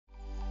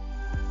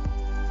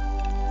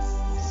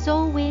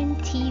Soulwind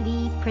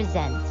TV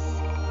presents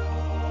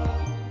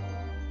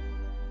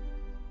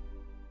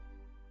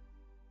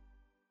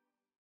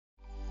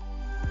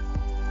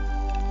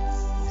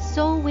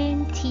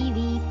Soulwind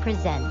TV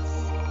presents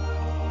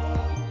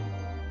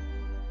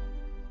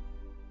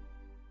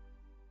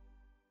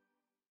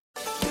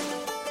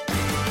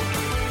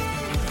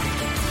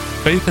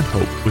Faith and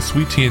Hope with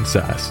Sweet Tea and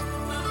Sass,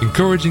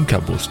 encouraging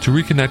couples to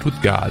reconnect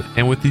with God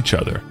and with each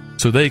other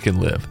so they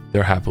can live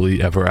their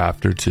happily ever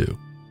after too.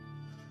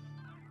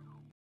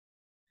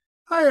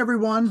 Hi,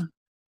 everyone.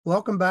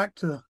 Welcome back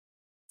to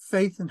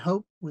Faith and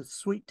Hope with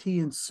Sweet Tea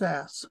and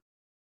Sass.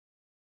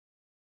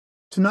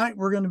 Tonight,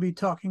 we're going to be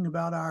talking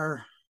about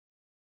our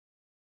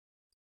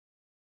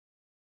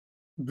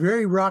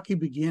very rocky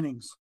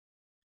beginnings.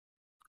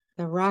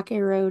 The rocky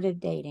road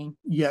of dating.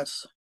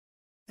 Yes,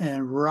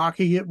 and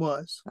rocky it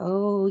was.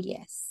 Oh,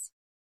 yes.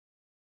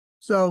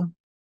 So,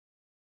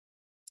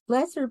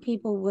 Lesser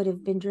people would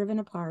have been driven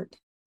apart.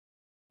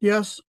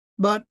 yes,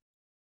 but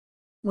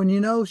when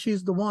you know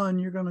she's the one,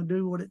 you're going to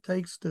do what it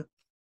takes to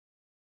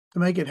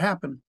make it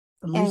happen.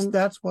 At least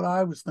that's what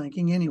I was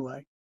thinking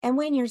anyway. And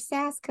when your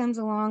sass comes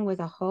along with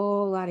a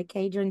whole lot of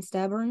cage and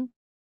stubborn,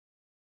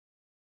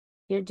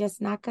 you're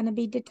just not going to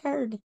be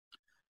deterred.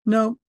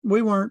 No,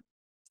 we weren't.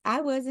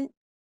 I wasn't.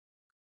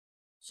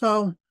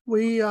 So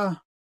we had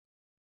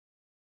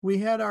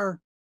our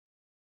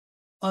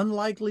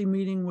unlikely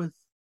meeting with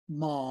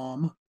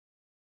Mom,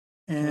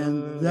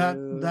 and that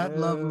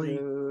lovely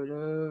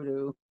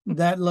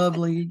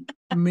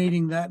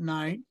meeting that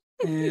night.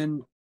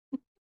 And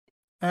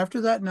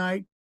after that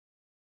night,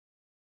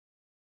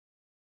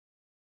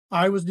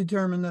 I was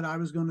determined that I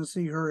was going to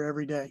see her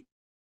every day.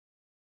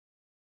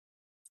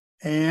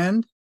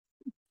 And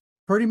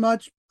pretty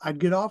much I'd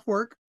get off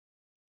work,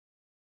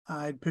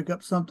 I'd pick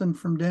up something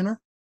from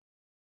dinner,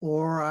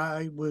 or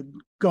I would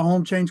go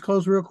home, change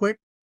clothes real quick,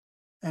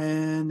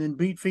 and then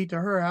beat feet to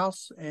her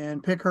house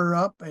and pick her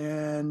up,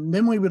 and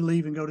then we would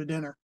leave and go to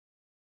dinner.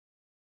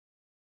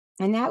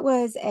 And that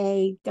was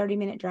a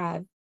 30-minute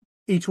drive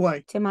Each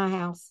way. to my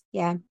house.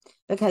 Yeah,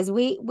 because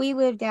we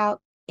lived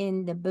out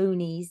in the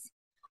boonies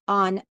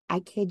on, I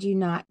kid you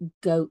not,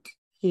 Goat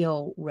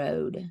Hill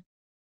Road.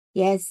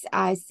 Yes,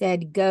 I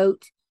said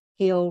Goat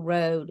Hill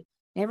Road.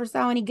 Never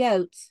saw any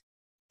goats.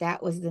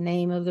 That was the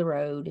name of the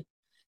road.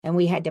 And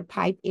we had to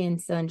pipe in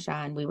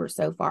sunshine. We were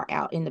so far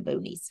out in the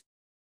boonies.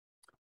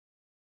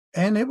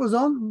 And it was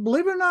on,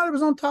 believe it or not, it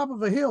was on top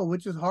of a hill,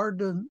 which is hard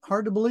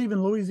to believe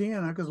in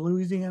Louisiana, because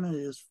Louisiana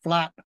is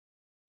flat.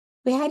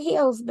 We had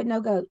hills, but no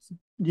goats.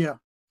 Yeah.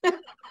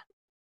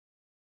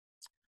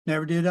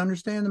 Never did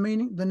understand the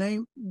meaning,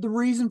 the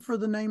reason for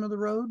the name of the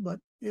road, but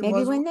Maybe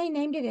when they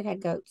named it, it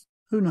had goats.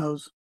 Who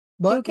knows?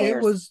 But Who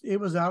cares? it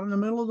was out in the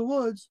middle of the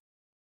woods,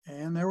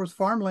 and there was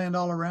farmland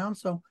all around.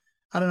 So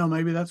I don't know,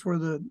 maybe that's where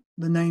the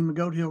name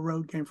Goat Hill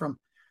Road came from.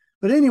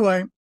 But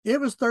anyway, it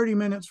was 30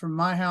 minutes from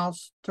my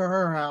house to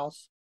her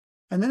house,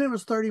 and then it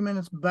was 30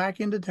 minutes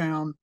back into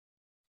town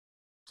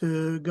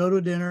to go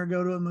to dinner,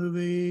 go to a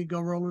movie,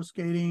 go roller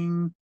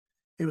skating.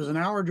 It was an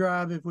hour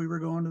drive if we were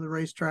going to the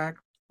racetrack.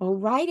 Well,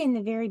 right in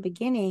the very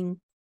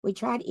beginning, we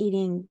tried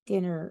eating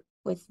dinner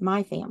with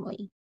my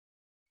family.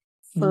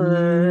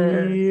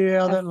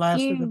 That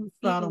lasted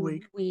about a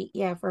week.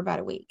 For about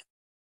a week.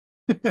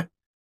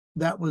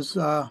 That was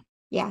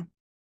yeah.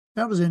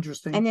 That was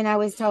interesting. And then I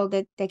was told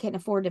that they couldn't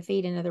afford to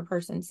feed another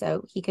person,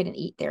 so he couldn't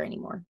eat there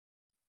anymore.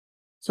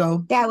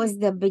 So that was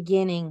the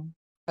beginning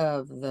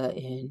of the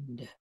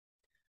end.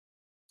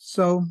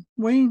 So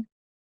I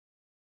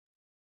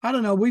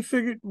don't know, we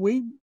figured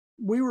we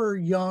were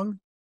young.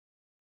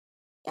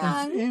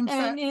 And in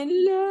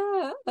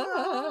love. I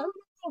don't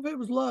know if it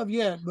was love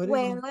yet, but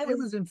it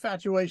was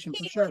infatuation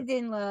for sure. He was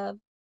in love.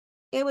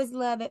 It was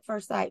love at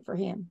first sight for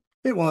him.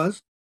 It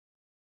was.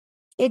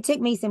 It took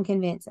me some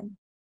convincing.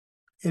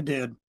 It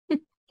did.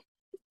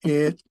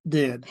 It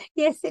did.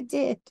 Yes, it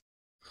did.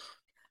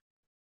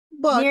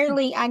 But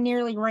I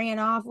nearly ran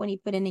off when he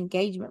put an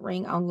engagement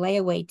ring on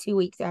layaway 2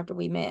 weeks after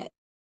we met.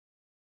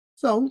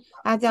 So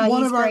I thought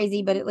he's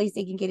crazy, but at least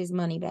he can get his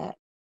money back.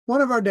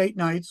 One of our date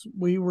nights,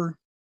 we were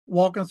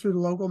walking through the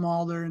local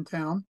mall there in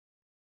town,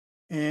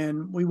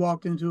 and we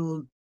walked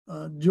into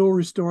a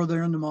jewelry store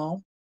there in the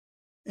mall,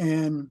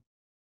 and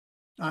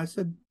I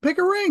said, "Pick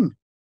a ring."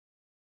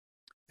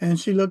 And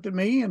she looked at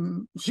me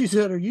and she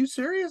said, "Are you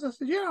serious?" I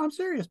said, "Yeah, I'm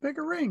serious. Pick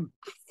a ring."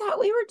 I thought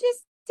we were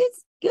just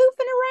goofing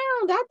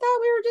around. I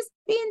thought we were just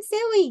being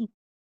silly.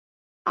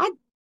 I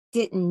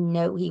didn't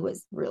know he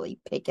was really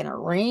picking a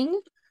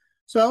ring.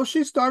 So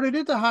she started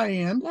at the high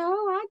end. No,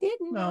 I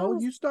didn't. No,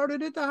 you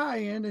started at the high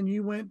end and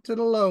you went to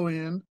the low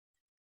end,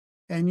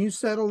 and you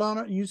settled on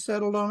it. You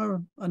settled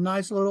on a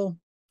nice little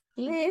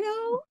ring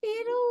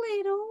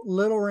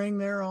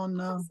there on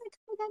that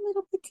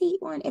little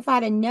petite one. If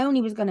I'd have known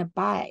he was going to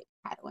buy it,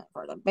 I'd have went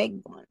for the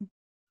big one.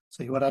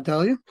 See what I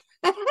tell you?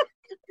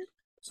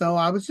 So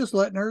I was just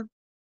letting her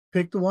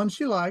pick the one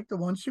she liked, the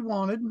one she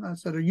wanted. And I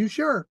said, "Are you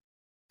sure?"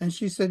 And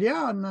she said,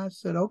 "Yeah." And I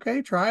said,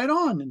 "Okay, try it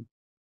on." And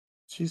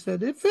she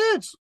said, "It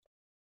fits."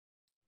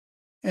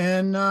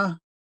 And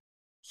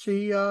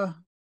she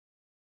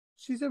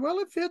said, well,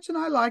 it fits and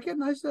I like it.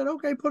 And I said,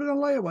 okay, put it on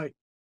layaway.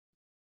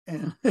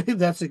 And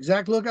that's the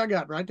exact look I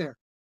got right there.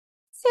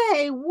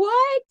 Say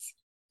what?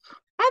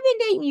 I've been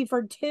dating you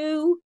for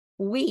 2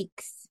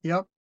 weeks.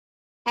 Yep.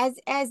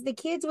 As the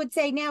kids would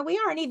say now, we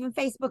aren't even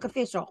Facebook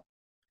official.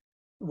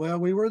 Well,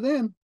 we were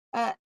then.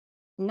 I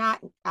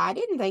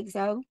didn't think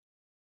so.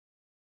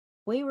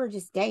 We were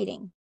just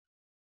dating.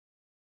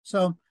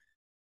 So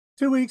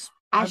 2 weeks.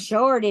 I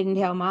sure didn't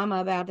tell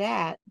Mama about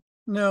that.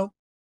 No,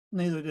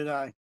 neither did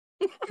I.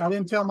 I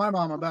didn't tell my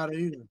mom about it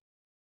either.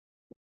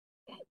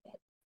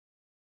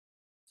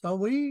 So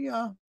we,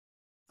 I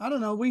don't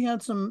know, we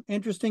had some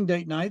interesting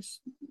date nights.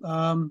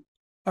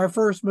 Our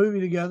first movie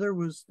together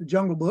was The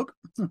Jungle Book.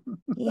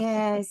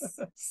 Yes,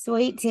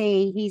 sweet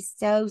tea. He's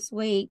so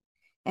sweet.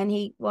 And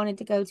he wanted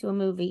to go to a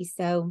movie,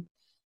 so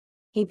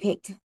he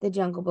picked The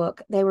Jungle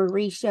Book. They were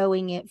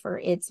re-showing it for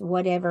its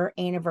whatever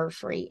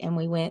anniversary, and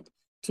we went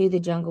to The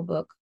Jungle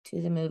Book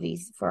to the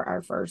movies for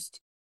our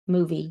first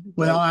movie.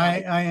 Well,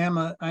 I am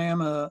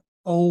a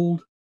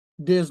old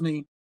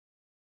Disney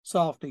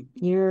softy.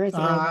 You're a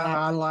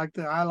throwback.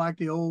 I like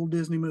the old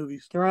Disney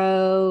movies.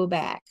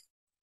 Throwback.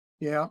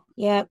 Yeah.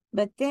 Yep.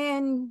 But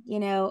then,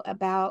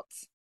 about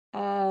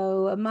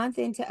a month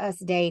into us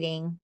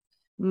dating,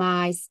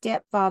 my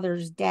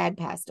stepfather's dad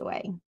passed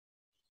away,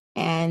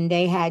 and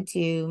they had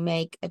to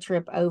make a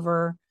trip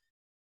over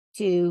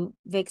to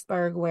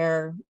Vicksburg,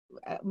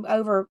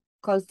 over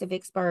close to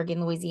Vicksburg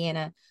in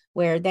Louisiana,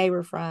 where they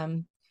were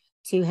from,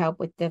 to help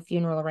with the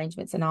funeral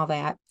arrangements and all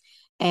that.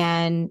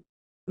 And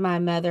my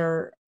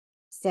mother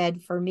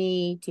said for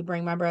me to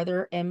bring my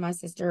brother and my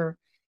sister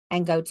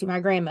and go to my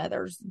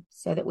grandmother's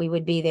so that we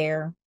would be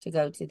there to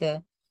go to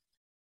the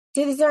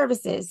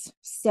services.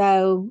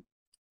 So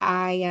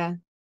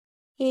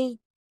he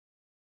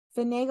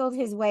finagled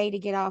his way to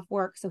get off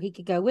work so he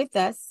could go with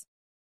us.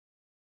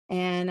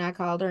 And I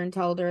called her and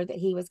told her that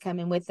he was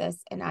coming with us,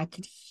 and I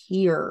could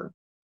hear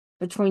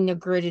between the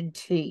gritted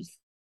teeth,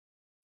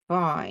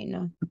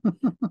 fine.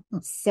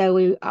 So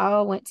we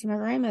all went to my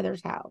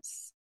grandmother's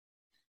house.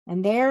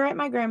 And there at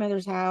my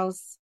grandmother's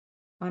house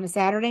on a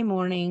Saturday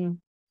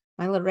morning,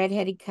 my little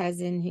redheaded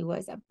cousin, who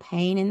was a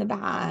pain in the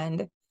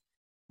behind,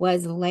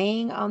 was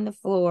laying on the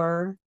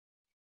floor,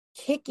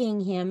 kicking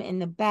him in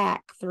the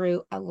back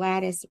through a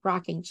lattice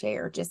rocking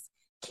chair, just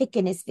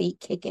kicking his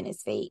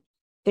feet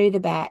through the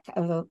back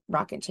of the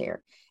rocking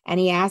chair. And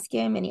he asked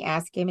him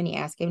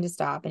to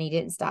stop, and he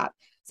didn't stop.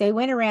 So he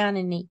went around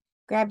and he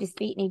grabbed his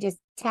feet and he just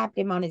tapped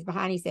him on his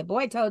behind. He said,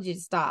 "Boy, I told you to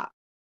stop."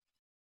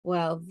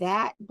 Well,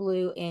 that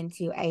blew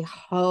into a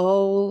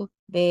whole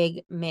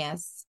big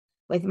mess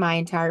with my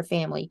entire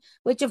family,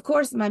 which of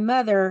course my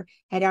mother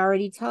had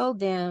already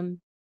told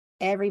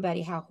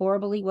everybody how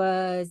horrible he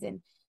was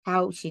and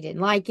how she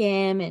didn't like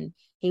him and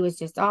he was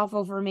just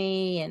awful for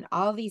me and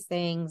all these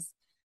things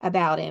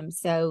about him.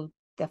 So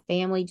the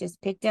family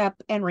just picked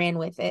up and ran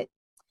with it.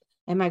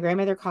 And my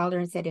grandmother called her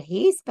and said,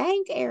 "He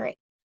spanked Eric."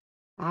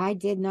 He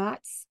did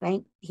not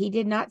spank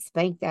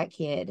that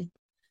kid,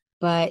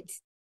 but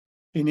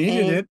he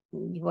needed it.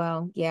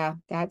 Well, yeah,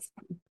 that's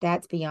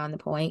beyond the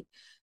point,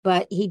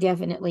 but he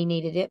definitely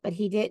needed it, but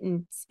he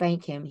didn't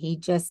spank him. He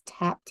just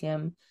tapped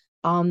him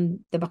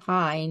on the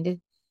behind,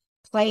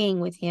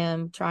 playing with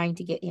him, trying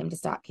to get him to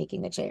stop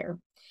kicking the chair.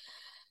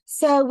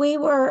 So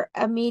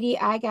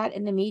I got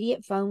an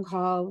immediate phone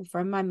call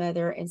from my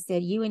mother and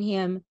said, "You and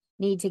him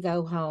need to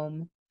go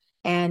home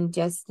and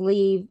just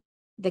leave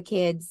the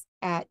kids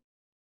at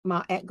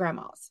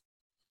grandma's."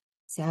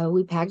 So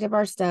we packed up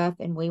our stuff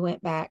and we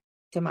went back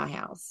to my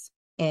house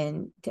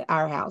and to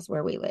our house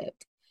where we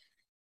lived.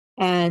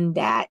 And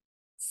that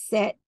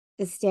set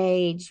the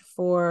stage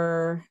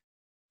for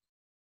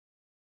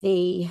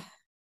the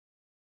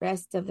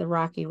rest of the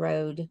rocky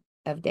road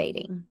of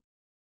dating.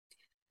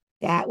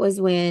 That was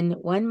when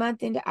 1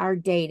 month into our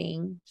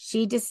dating,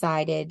 she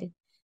decided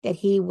that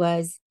he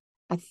was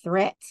a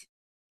threat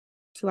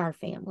to our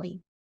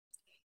family.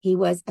 He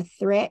was a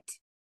threat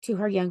to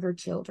her younger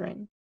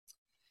children.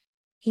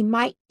 He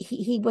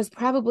was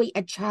probably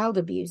a child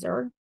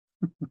abuser,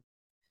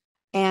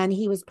 and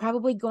he was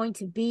probably going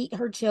to beat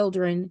her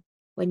children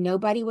when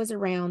nobody was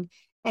around.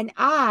 And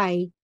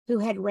I, who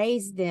had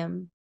raised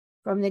them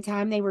from the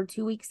time they were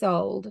 2 weeks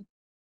old,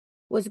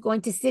 was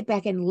going to sit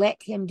back and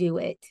let him do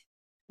it.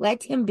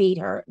 Let him beat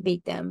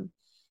them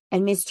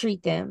and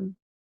mistreat them,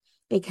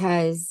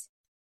 because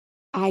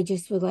I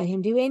just would let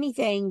him do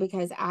anything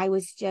because I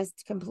was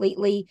just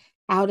completely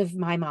out of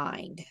my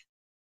mind.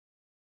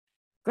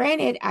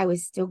 Granted, I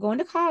was still going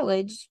to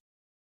college,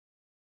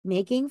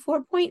 making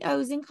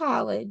 4.0s in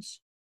college,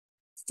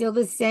 still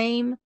the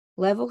same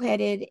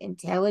level-headed,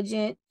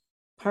 intelligent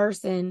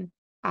person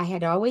I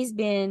had always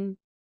been,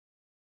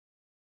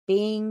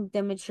 being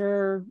the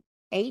mature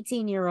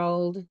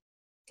 18-year-old,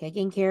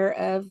 taking care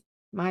of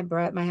my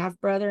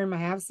half-brother and my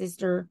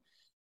half-sister,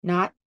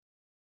 not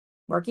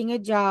working a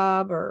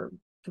job or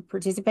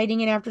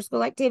participating in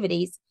after-school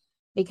activities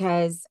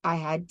because I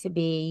had to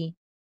be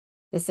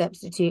the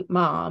substitute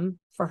mom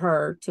for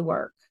her to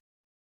work.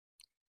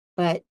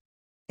 But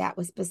that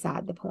was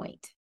beside the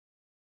point.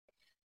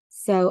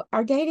 So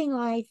our dating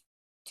life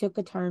took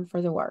a turn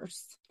for the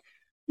worse.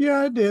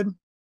 Yeah, it did.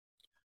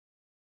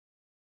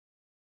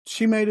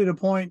 She made it a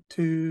point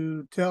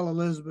to tell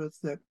Elizabeth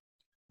that,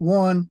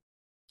 one,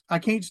 I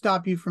can't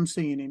stop you from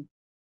seeing him,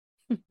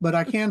 but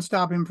I can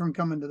stop him from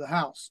coming to the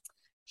house.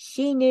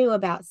 She knew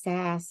about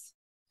Sass.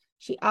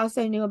 She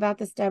also knew about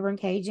the stubborn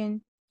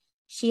Cajun.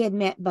 She had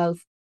met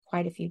both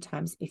quite a few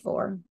times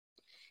before.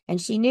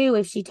 And she knew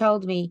if she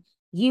told me,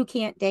 you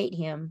can't date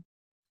him,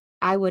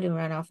 I would have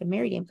run off and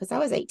married him because I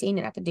was 18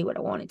 and I could do what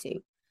I wanted to.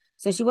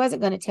 So she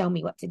wasn't going to tell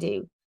me what to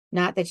do.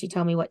 Not that she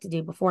told me what to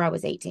do before I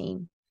was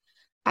 18.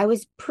 I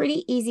was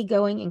pretty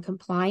easygoing and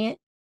compliant.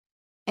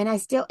 And I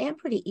still am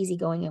pretty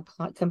easygoing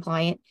and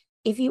compliant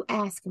if you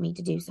ask me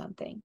to do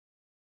something.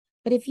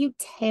 But if you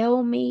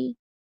tell me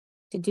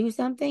to do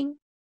something,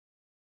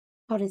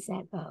 how does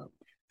that go?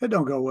 It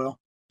don't go well.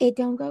 It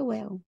don't go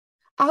well.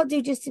 I'll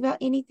do just about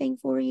anything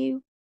for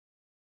you.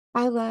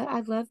 I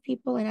love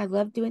people and I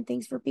love doing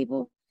things for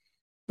people,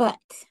 but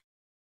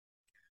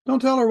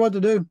don't tell her what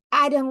to do.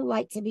 I don't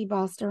like to be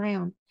bossed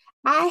around.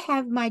 I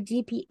have my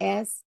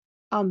GPS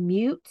on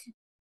mute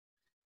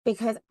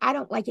because I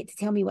don't like it to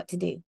tell me what to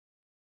do.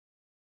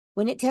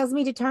 When it tells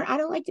me to turn, I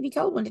don't like to be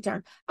told when to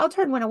turn. I'll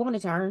turn when I want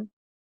to turn.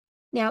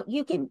 Now,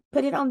 you can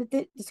put it on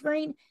the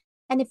screen,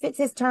 and if it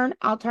says turn,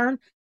 I'll turn,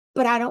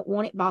 but I don't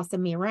want it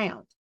bossing me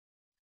around.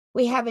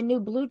 We have a new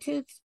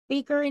Bluetooth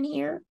speaker in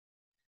here,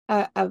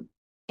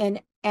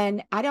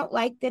 and I don't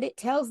like that it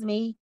tells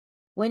me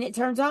when it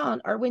turns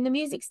on or when the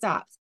music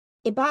stops.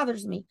 It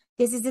bothers me.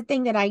 This is the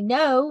thing that I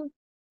know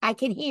I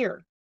can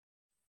hear.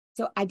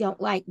 So I don't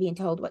like being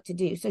told what to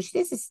do. So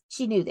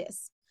she knew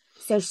this.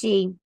 So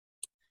she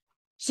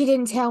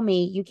didn't tell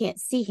me you can't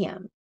see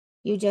him.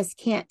 You just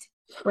can't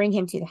bring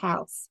him to the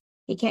house.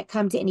 He can't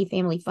come to any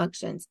family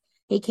functions.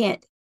 He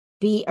can't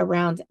be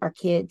around our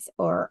kids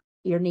or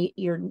your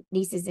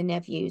nieces and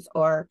nephews,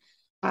 or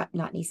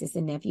not nieces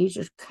and nephews,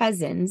 your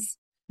cousins.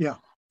 Yeah.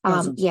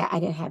 Cousins. Yeah, I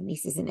didn't have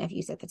nieces and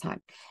nephews at the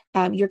time.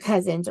 Your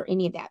cousins or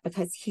any of that,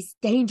 because he's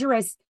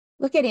dangerous.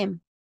 Look at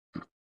him.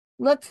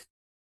 Look.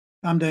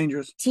 I'm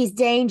dangerous. He's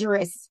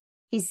dangerous.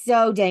 He's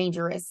so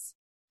dangerous.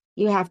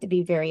 You have to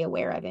be very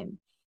aware of him.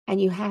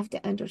 And you have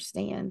to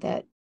understand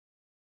that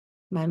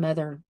my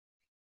mother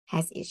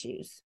has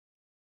issues.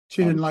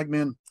 She didn't like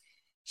men.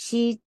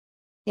 She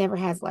never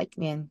has liked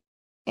men.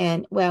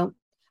 And well,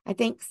 I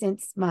think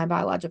since my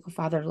biological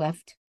father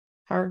left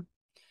her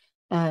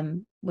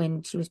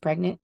when she was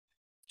pregnant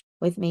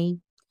with me,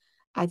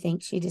 I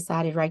think she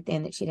decided right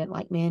then that she didn't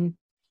like men,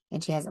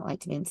 and she hasn't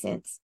liked men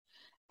since.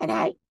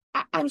 And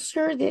I'm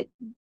sure that...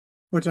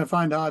 Which I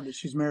find odd that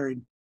she's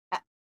married.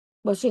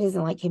 Well, she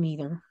doesn't like him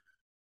either.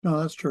 No,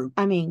 that's true.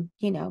 I mean,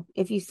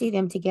 if you see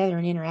them together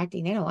and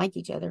interacting, they don't like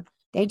each other.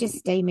 They just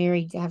stay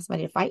married to have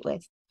somebody to fight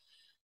with.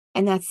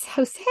 And that's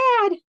so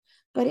sad,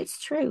 but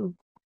it's true.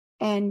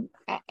 And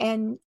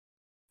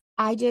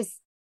I just,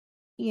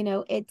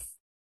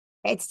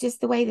 it's just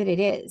the way that it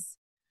is.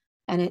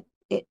 And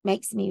it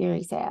makes me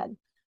very sad.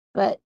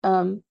 But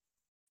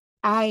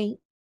I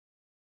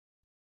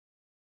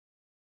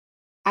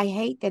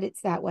hate that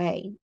it's that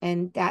way.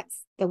 And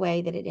that's the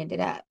way that it ended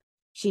up.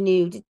 She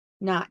knew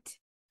not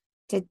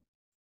to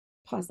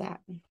pause that.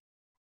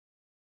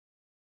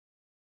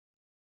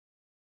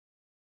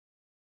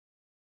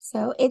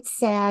 So it's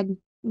sad,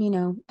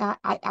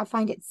 I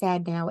find it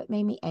sad now. It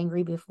made me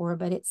angry before,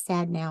 but it's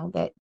sad now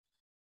that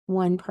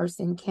one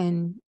person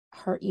can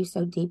hurt you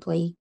so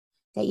deeply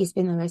that you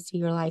spend the rest of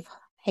your life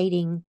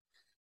hating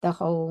the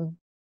whole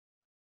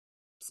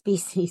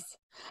species.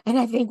 And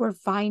I think we're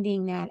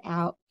finding that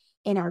out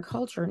in our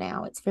culture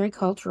now. It's very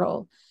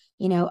cultural.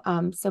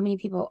 So many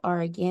people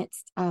are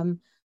against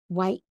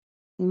white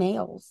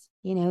males.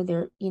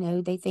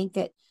 They think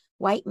that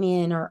white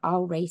men are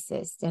all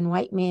racist and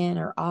white men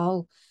are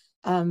all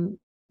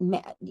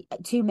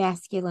too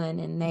masculine,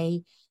 and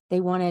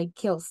they want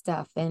to kill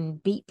stuff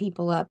and beat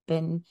people up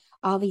and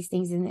all these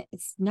things. And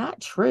it's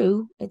not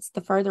true. It's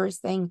the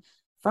furthest thing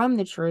from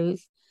the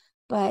truth.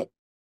 But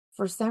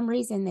for some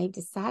reason, they've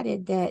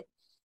decided that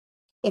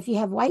if you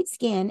have white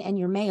skin and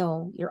you're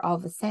male, you're all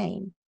the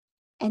same.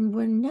 And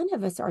none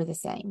of us are the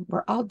same.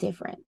 We're all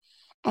different.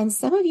 And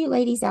some of you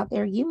ladies out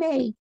there, you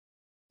may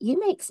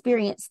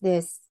experience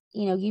this.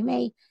 You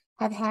may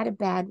have had a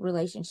bad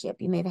relationship.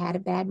 You may have had a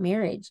bad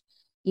marriage.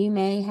 You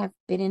may have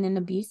been in an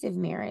abusive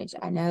marriage.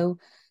 I know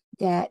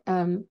that,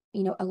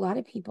 a lot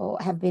of people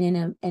have been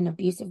in an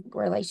abusive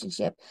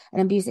relationship, an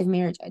abusive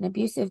marriage, an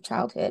abusive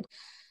childhood.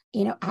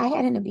 I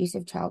had an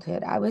abusive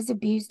childhood. I was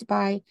abused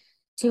by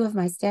two of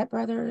my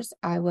stepbrothers.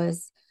 I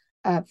was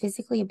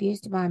physically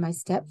abused by my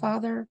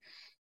stepfather.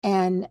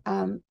 And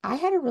I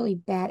had a really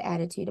bad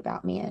attitude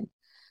about men.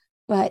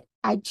 But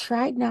I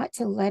tried not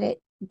to let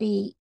it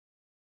be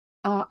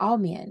all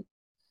men,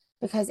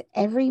 because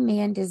every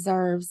man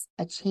deserves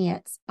a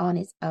chance on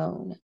his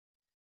own,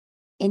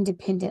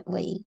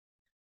 independently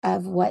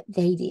of what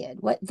they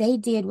did. What they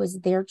did was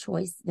their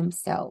choice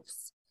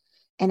themselves.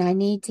 And I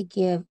need to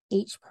give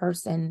each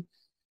person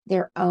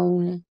their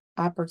own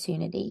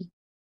opportunity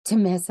to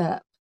mess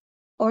up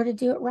or to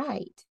do it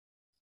right.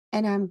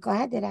 And I'm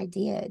glad that I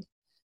did,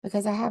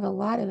 because I have a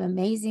lot of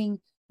amazing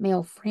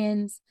male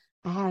friends.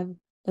 I have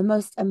the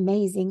most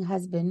amazing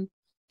husband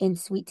in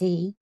Sweet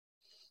Tea.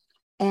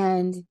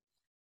 And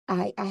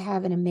I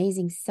have an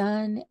amazing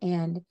son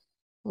and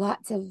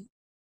lots of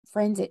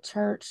friends at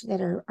church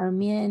that are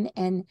men.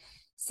 And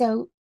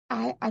so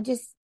I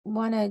just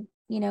want to,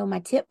 my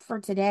tip for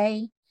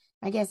today,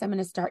 I guess I'm going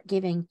to start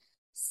giving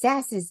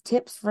Sass's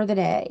tips for the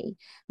day.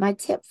 My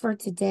tip for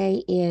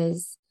today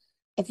is,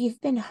 if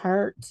you've been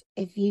hurt,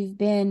 if you've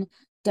been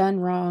done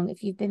wrong,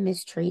 if you've been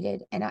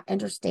mistreated, and I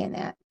understand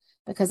that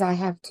because I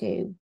have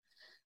too,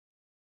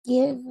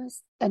 give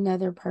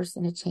another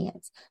person a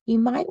chance. You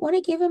might want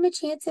to give them a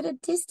chance at a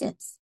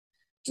distance.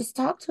 Just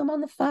talk to them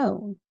on the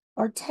phone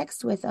or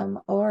text with them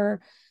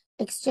or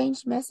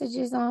exchange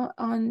messages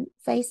on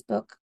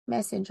Facebook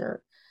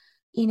Messenger.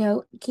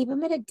 Keep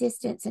them at a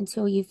distance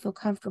until you feel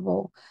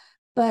comfortable,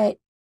 but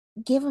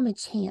give them a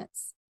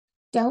chance.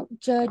 Don't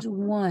judge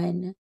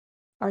one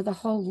or the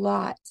whole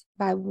lot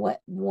by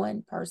what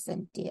one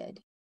person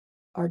did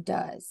or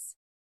does.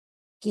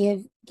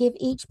 Give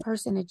each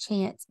person a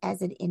chance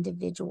as an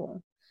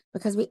individual,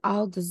 because we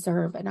all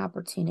deserve an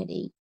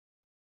opportunity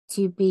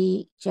to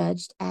be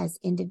judged as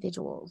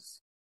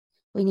individuals.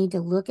 We need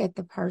to look at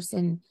the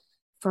person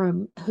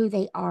from who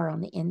they are on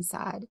the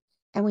inside,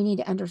 and we need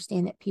to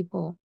understand that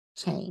people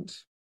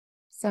change.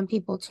 Some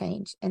people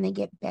change and they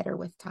get better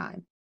with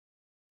time.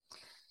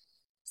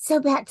 So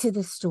back to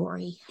the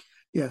story.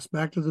 Yes,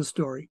 back to the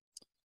story.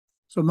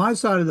 So my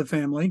side of the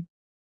family,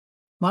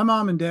 my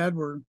mom and dad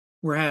were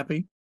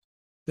happy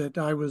that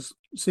I was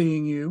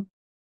seeing you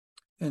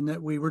and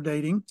that we were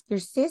dating. Your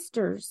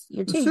sisters,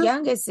 your two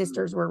youngest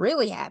sisters, were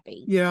really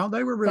happy. Yeah,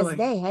 they were really. Because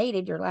they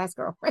hated your last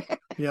girlfriend.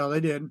 Yeah, they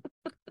did.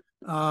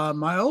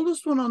 My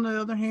oldest one, on the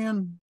other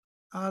hand,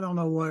 I don't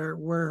know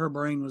where her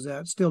brain was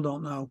at. Still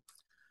don't know.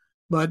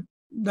 But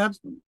that's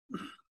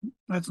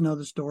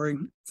another story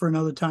for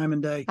another time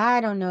and day.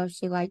 I don't know if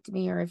she liked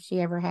me or if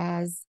she ever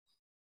has.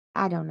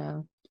 I don't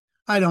know.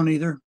 I don't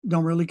either.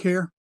 Don't really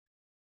care.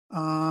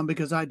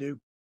 Because I do.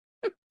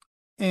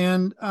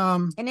 And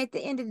at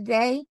the end of the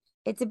day,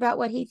 it's about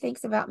what he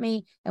thinks about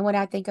me and what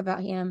I think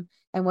about him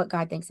and what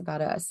God thinks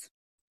about us.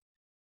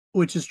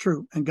 Which is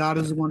true. And God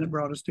is the one that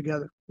brought us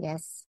together.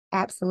 Yes,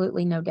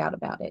 absolutely. No doubt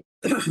about it.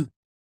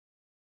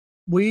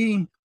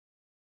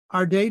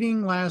 Our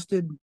dating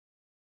lasted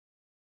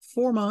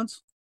 4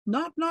 months.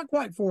 Not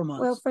quite 4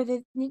 months. Well,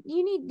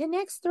 you need the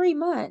next 3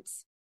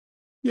 months.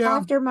 Yeah.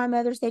 After my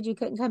mother said you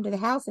couldn't come to the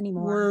house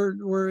anymore.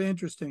 Were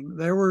interesting.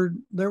 There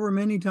were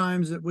many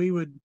times that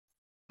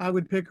I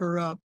would pick her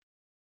up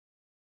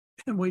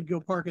and we'd go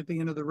park at the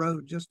end of the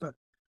road just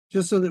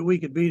so that we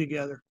could be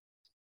together.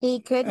 He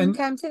couldn't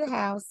come to the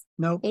house.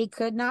 Nope. He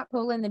could not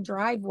pull in the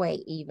driveway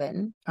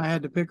even. I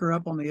had to pick her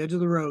up on the edge of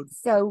the road.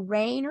 So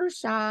rain or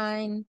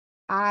shine,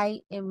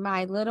 in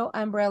my little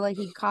umbrella,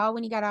 he'd call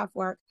when he got off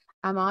work.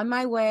 I'm on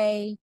my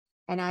way.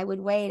 And I would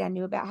wait. I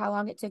knew about how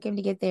long it took him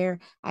to get there.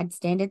 I'd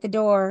stand at the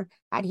door.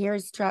 I'd hear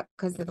his truck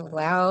because of the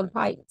loud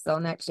pipes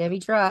on that Chevy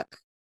truck.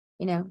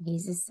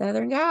 He's a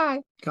Southern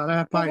guy. Gotta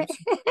have pipes.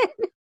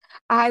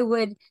 I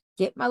would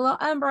get my little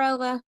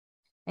umbrella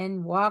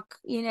and walk,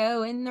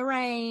 in the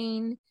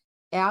rain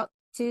out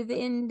to the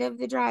end of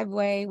the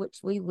driveway, which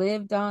we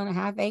lived on a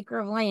half acre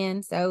of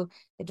land. So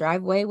the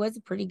driveway was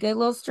a pretty good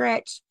little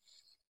stretch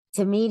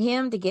to meet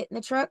him, to get in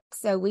the truck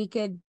so we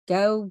could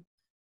go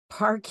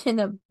park in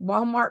a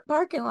Walmart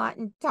parking lot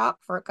and talk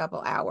for a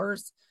couple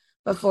hours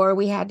before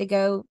he had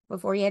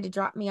to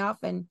drop me off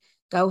and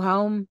go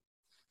home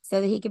so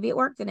that he could be at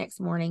work the next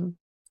morning.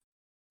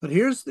 But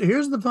here's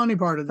the funny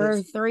part of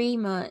this. For 3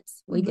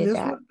 months, we did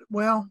that.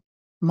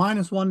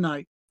 Minus one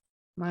night.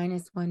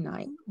 Minus one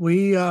night.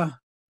 We, it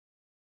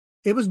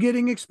was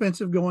getting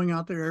expensive going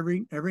out there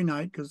every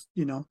night because,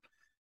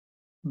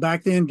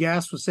 back then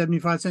gas was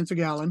 75 cents a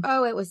gallon.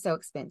 Oh, it was so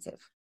expensive.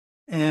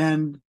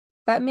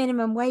 But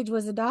minimum wage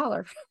was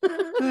 $1.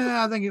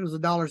 I think it was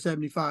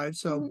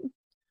 $1.75.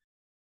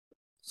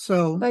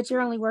 So. But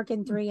you're only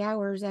working 3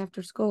 hours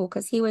after school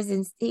because he was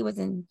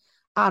in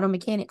auto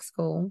mechanic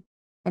school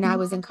and I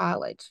was in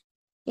college.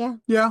 Yeah.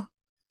 Yeah.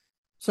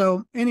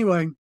 So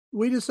anyway,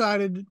 we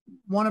decided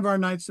one of our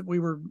nights that we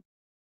were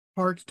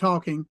parked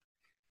talking,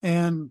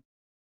 and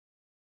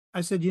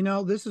I said,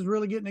 this is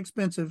really getting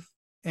expensive,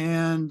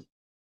 and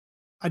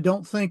I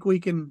don't think we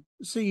can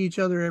see each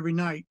other every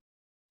night.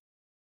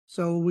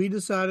 So we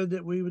decided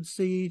that we would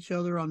see each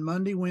other on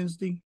Monday,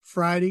 Wednesday,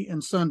 Friday,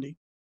 and Sunday.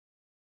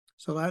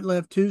 So that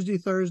left Tuesday,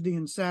 Thursday,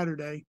 and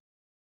Saturday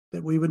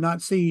that we would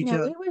not see each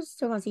other. We were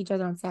still going to see each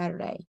other on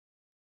Saturday.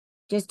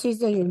 Just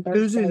Tuesdays and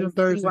Thursdays. Tuesdays and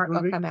Thursdays. You weren't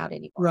going to come out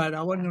anymore. Right.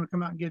 I wasn't going to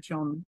come out and get you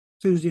on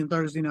Tuesday and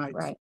Thursday nights.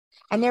 Right.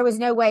 And there was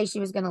no way she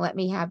was going to let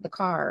me have the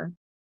car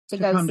to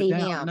go see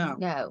him.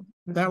 No.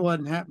 That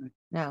wasn't happening.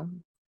 No.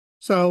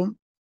 So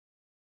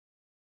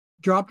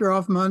dropped her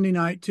off Monday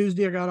night.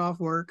 Tuesday, I got off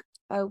work.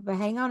 Oh, but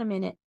hang on a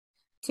minute.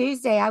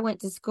 Tuesday, I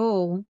went to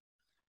school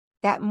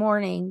that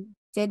morning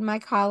did my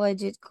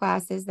college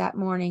classes that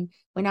morning.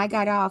 When I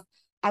got off,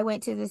 I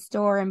went to the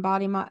store and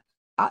bought him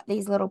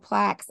these little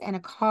plaques and a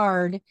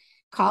card,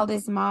 called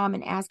his mom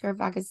and asked her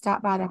if I could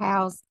stop by the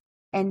house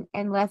and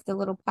left the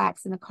little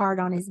plaques and the card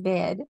on his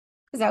bed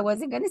because I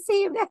wasn't going to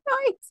see him that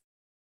night.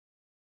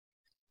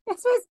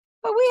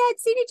 But we had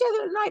seen each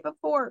other the night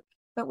before,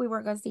 but we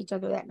weren't going to see each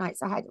other that night.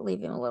 So I had to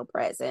leave him a little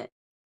present.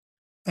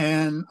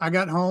 And I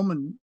got home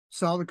and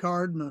saw the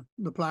card and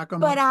the plaque on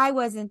But it. I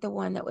wasn't the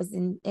one that was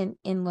in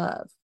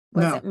love.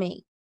 Wasn't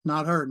me.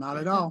 Not her, not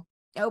at all.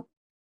 Nope.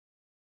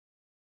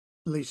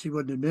 At least she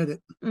wouldn't admit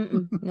it.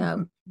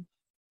 No.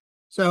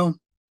 So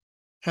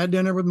had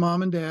dinner with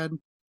mom and dad,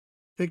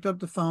 picked up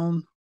the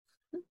phone.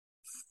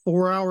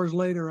 4 hours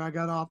later, I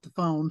got off the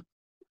phone.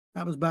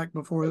 That was back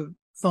before the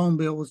phone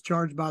bill was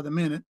charged by the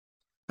minute,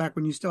 back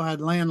when you still had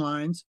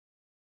landlines.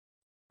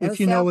 No If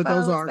you know what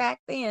those cell phones are.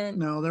 back then.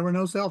 No, there were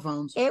no cell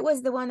phones. It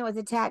was the one that was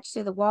attached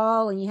to the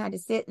wall and you had to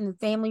sit in the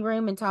family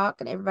room and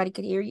talk and everybody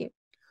could hear you.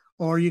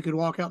 Or you could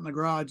walk out in the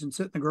garage and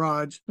sit in the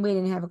garage. We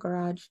didn't have a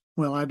garage.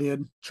 Well, I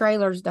did.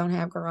 Trailers don't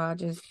have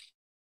garages.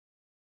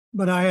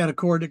 But I had a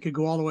cord that could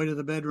go all the way to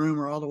the bedroom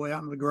or all the way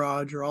out in the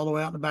garage or all the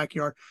way out in the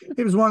backyard.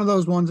 It was one of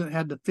those ones that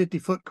had the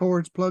 50-foot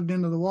cords plugged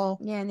into the wall.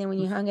 Yeah, and then when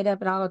you hung it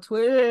up, it all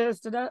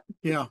twisted up.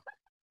 Yeah.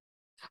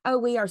 Oh,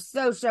 we are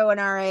so showing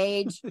our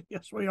age.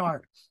 Yes, we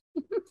are.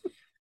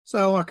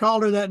 So I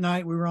called her that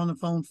night. We were on the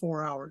phone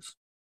 4 hours.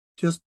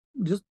 Just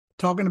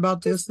talking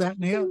about this, that,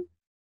 and the other.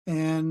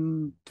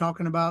 And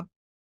talking about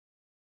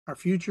our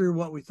future,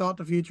 what we thought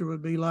the future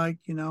would be like.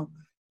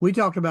 We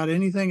talked about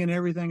anything and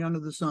everything under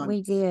the sun.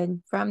 We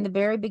did. From the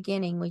very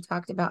beginning, we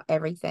talked about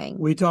everything.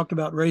 We talked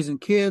about raising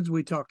kids.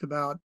 We talked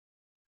about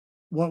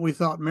what we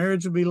thought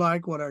marriage would be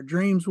like, what our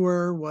dreams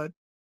were,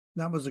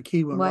 that was a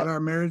key one, what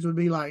our marriage would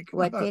be like.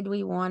 What did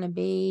we want to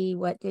be?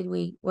 What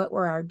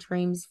were our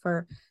dreams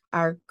for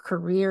our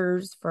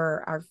careers,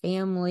 for our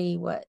family?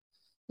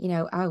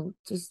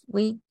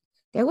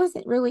 There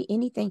wasn't really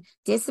anything.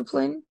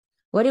 Discipline.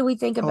 What do we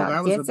think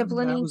about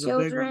disciplining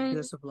children?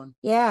 Discipline.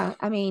 Yeah.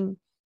 I mean,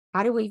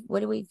 what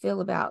do we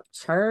feel about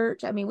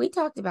church? I mean, we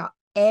talked about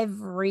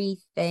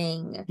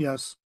everything.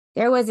 Yes.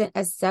 There wasn't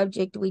a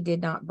subject we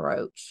did not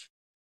broach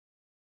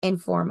in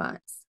 4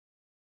 months.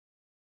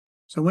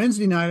 So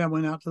Wednesday night, I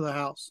went out to the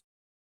house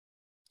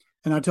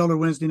and I told her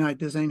Wednesday night,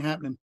 this ain't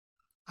happening.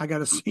 I got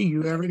to see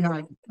you every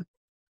night.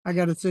 I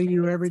got to see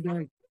you every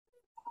day.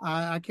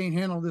 I can't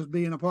handle this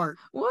being apart.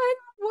 One whole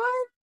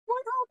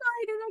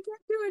night and I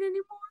can't do it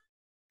anymore.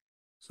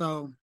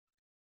 So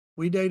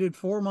we dated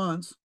 4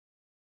 months,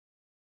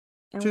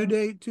 2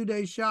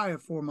 days shy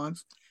of 4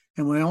 months.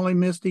 And we only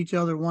missed each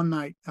other one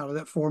night out of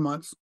that 4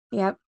 months.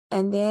 Yep.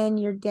 And then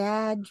your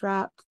dad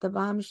dropped the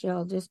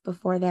bombshell just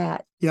before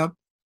that. Yep.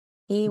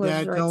 He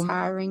was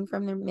retiring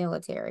from the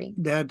military.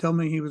 Dad told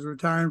me he was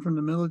retiring from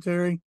the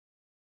military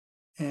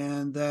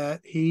and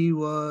that he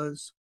had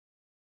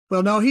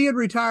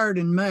retired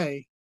in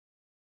May,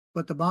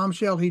 but the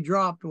bombshell he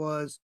dropped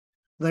was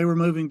they were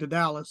moving to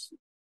Dallas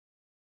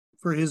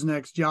for his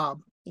next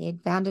job. He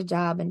had found a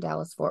job in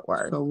Dallas, Fort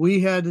Worth. So we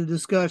had a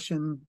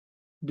discussion,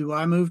 do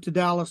I move to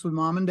Dallas with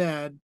mom and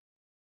dad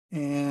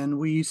and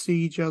we see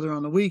each other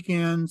on the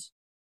weekends,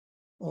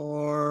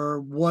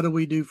 or what do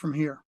we do from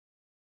here?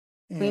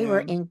 We were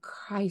in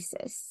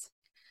crisis.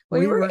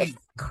 We were in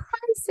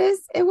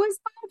crisis. It was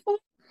awful.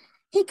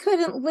 He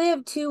couldn't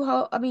live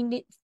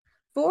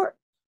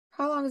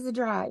how long is the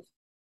drive?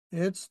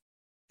 It's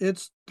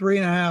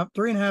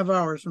 3.5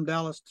 hours from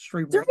Dallas to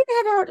Shreveport.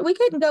 3.5 hours. We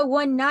couldn't go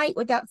one night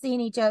without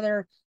seeing each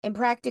other in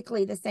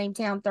practically the same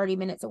town, 30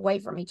 minutes away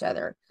from each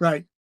other.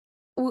 Right.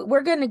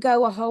 We're going to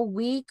go a whole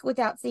week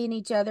without seeing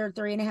each other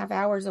 3.5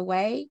 hours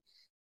away.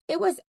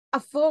 It was a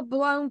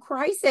full-blown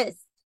crisis.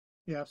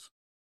 Yes.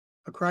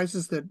 A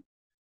crisis that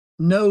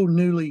no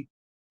newly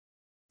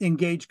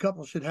engaged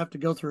couple should have to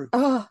go through.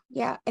 Oh,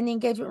 yeah. And the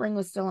engagement ring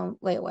was still on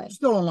layaway.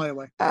 Still on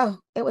layaway. Oh,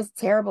 it was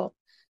terrible.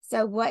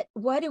 So what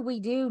do we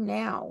do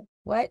now?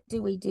 What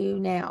do we do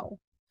now?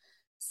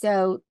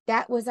 So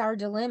that was our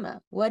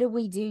dilemma. What do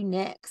we do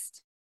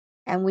next?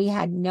 And we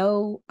had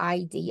no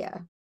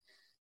idea.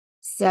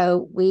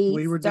 So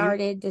we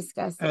started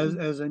discussing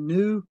as a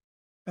new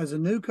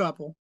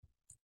couple.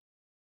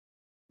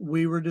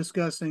 We were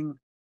discussing.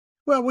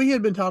 Well, we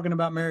had been talking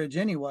about marriage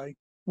anyway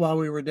while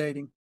we were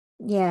dating.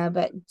 Yeah,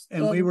 but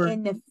we were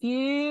in the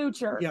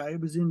future. Yeah, it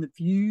was in the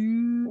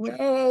future.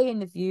 Way in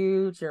the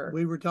future.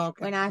 We were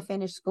talking when I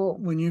finished school.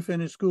 When you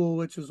finished school,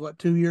 which was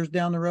 2 years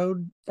down the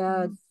road?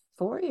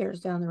 4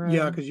 years down the road.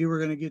 Yeah, because you were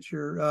going to get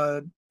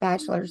your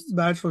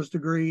bachelor's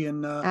degree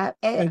in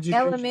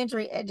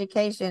elementary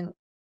education.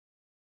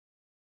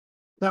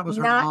 That was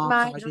not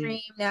my dream.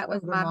 That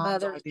was my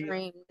mother's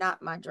dream,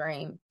 not my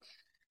dream.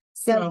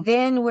 So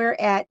then we're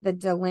at the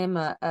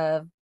dilemma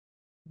of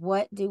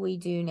what do we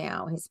do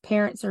now? His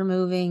parents are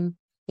moving.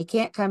 He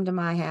can't come to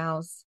my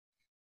house.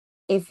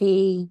 I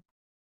can't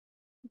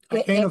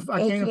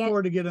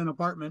afford to get an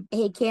apartment.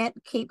 He can't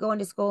keep going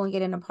to school and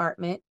get an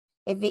apartment.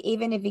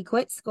 Even if he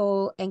quits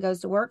school and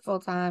goes to work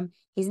full time,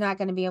 he's not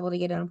going to be able to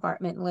get an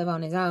apartment and live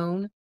on his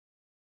own.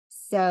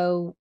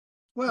 So,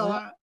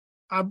 Well,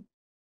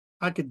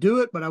 I could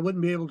do it, but I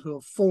wouldn't be able to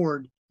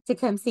afford to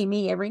come see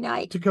me every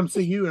night. to come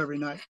see you every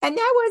night. And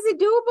that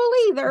wasn't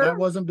doable either. That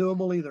wasn't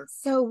doable either.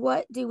 So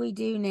what do we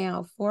do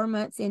now? 4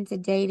 months into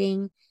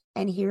dating,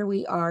 and here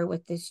we are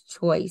with this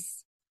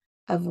choice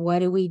of what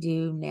do we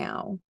do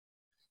now?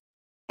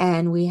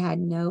 And we had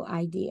no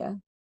idea.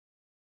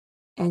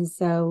 And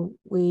so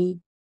we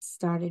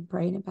started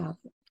praying about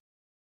it.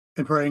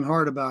 And praying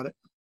hard about it.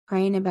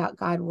 Praying about,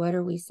 God, what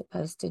are we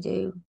supposed to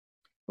do?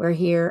 We're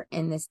here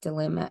in this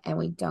dilemma and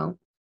we don't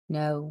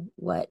know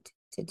what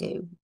to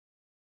do.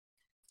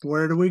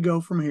 Where do we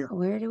go from here?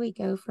 Where do we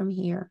go from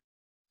here?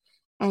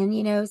 And,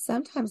 you know,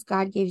 sometimes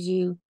God gives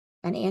you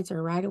an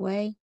answer right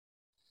away.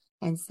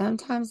 And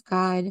sometimes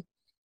God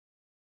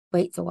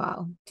waits a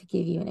while to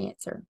give you an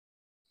answer.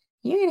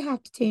 You're going to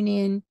have to tune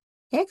in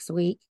next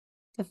week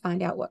to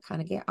find out what kind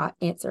of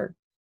answer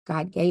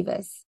God gave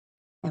us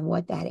and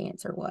what that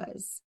answer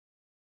was.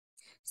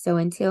 So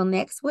until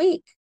next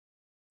week,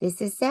 this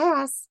is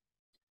Sass.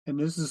 And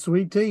this is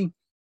Sweet Tea.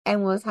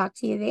 And we'll talk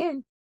to you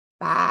then.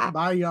 Bye.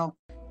 Bye, y'all.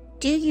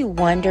 Do you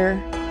wonder,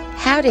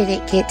 how did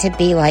it get to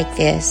be like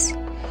this?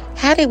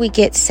 How did we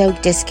get so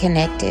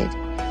disconnected?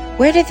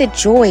 Where did the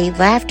joy,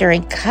 laughter,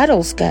 and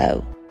cuddles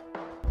go?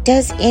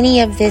 Does any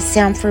of this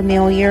sound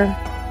familiar?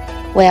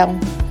 Well,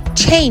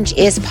 change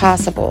is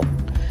possible.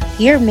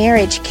 Your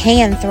marriage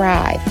can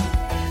thrive.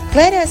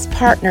 Let us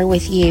partner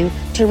with you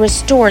to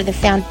restore the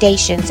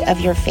foundations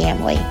of your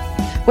family,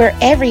 where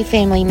every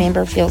family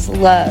member feels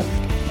loved,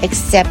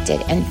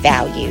 accepted, and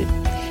valued.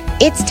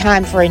 It's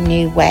time for a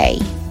new way.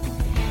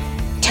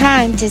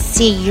 Time to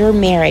see your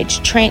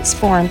marriage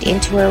transformed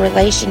into a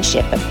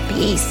relationship of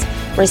peace,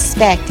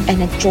 respect,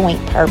 and a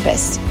joint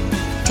purpose.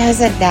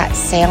 Doesn't that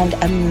sound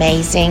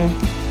amazing?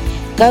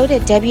 Go to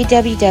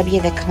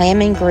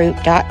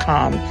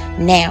www.theclammingroup.com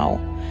now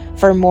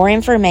for more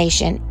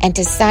information and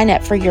to sign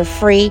up for your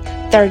free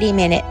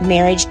 30-minute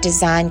marriage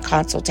design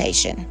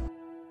consultation.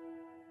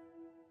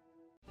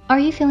 Are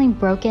you feeling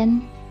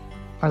broken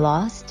or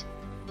lost?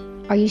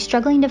 Are you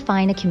struggling to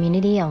find a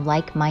community of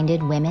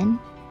like-minded women?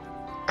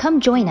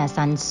 Come join us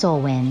on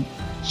Soulwin,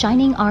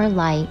 Shining Our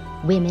Light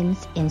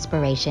Women's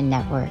Inspiration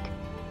Network.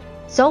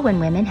 Soulwin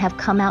women have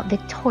come out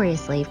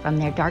victoriously from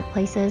their dark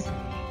places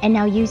and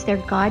now use their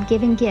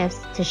God-given gifts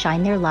to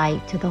shine their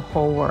light to the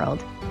whole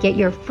world. Get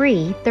your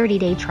free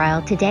 30-day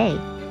trial today.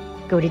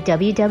 Go to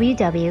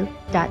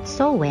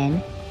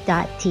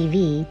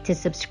www.soulwin.tv to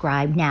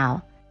subscribe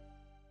now.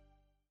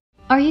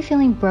 Are you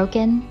feeling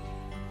broken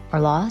or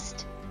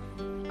lost?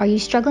 Are you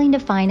struggling to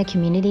find a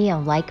community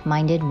of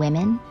like-minded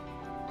women?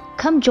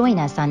 Come join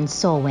us on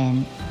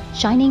Soulwin,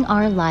 Shining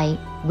Our Light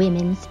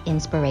Women's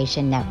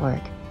Inspiration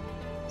Network.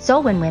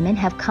 Soulwin women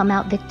have come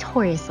out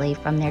victoriously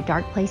from their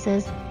dark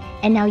places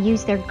and now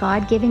use their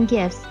God-given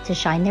gifts to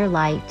shine their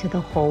light to the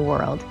whole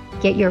world.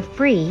 Get your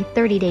free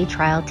 30-day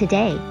trial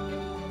today.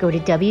 Go to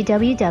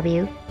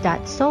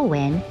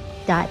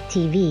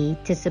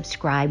www.soulwin.tv to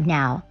subscribe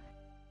now.